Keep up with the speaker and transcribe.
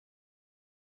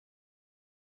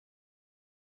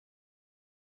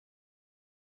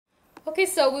Okay,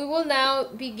 so we will now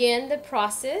begin the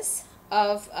process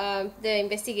of the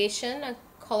investigation on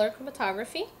color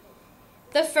chromatography.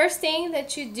 The first thing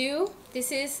that you do,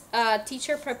 this is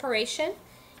teacher preparation.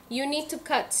 You need to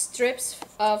cut strips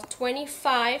of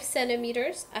 25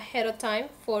 centimeters ahead of time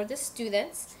for the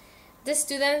students. The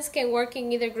students can work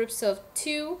in either groups of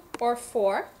 2 or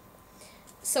 4.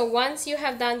 So once you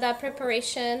have done that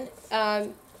preparation,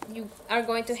 you are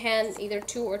going to hand either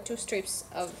 2 or 2 strips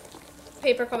of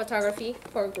paper chromatography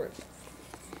per group.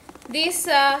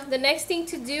 The next thing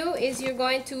to do is you're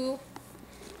going to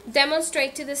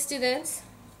demonstrate to the students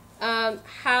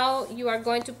how you are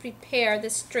going to prepare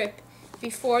the strip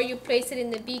before you place it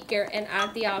in the beaker and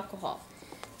add the alcohol.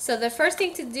 So the first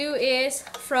thing to do is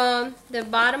from the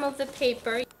bottom of the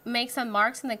paper, make some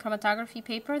marks in the chromatography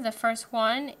paper. The first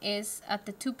one is at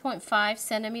the 2.5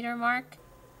 centimeter mark.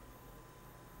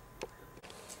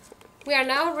 We are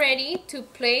now ready to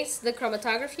place the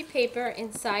chromatography paper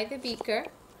inside the beaker.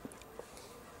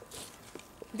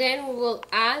 Then we will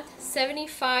add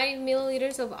 75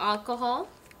 milliliters of alcohol,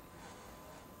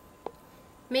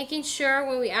 making sure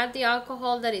when we add the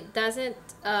alcohol that it doesn't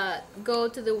go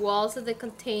to the walls of the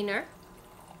container.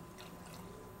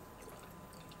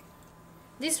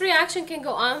 This reaction can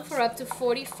go on for up to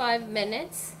 45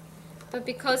 minutes, but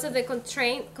because of the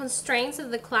constraints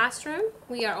of the classroom,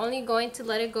 we are only going to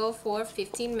let it go for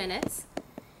 15 minutes.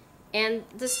 And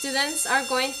the students are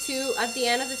going to, at the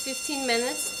end of the 15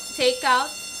 minutes, take out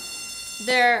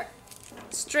their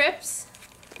strips,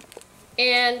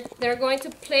 and they're going to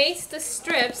place the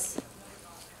strips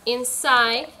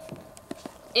inside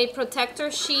a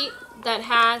protector sheet that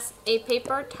has a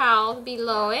paper towel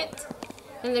below it,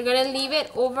 and they're going to leave it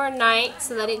overnight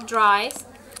so that it dries.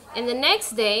 And the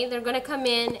next day they're going to come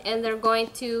in and they're going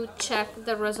to check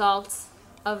the results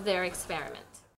of their experiment.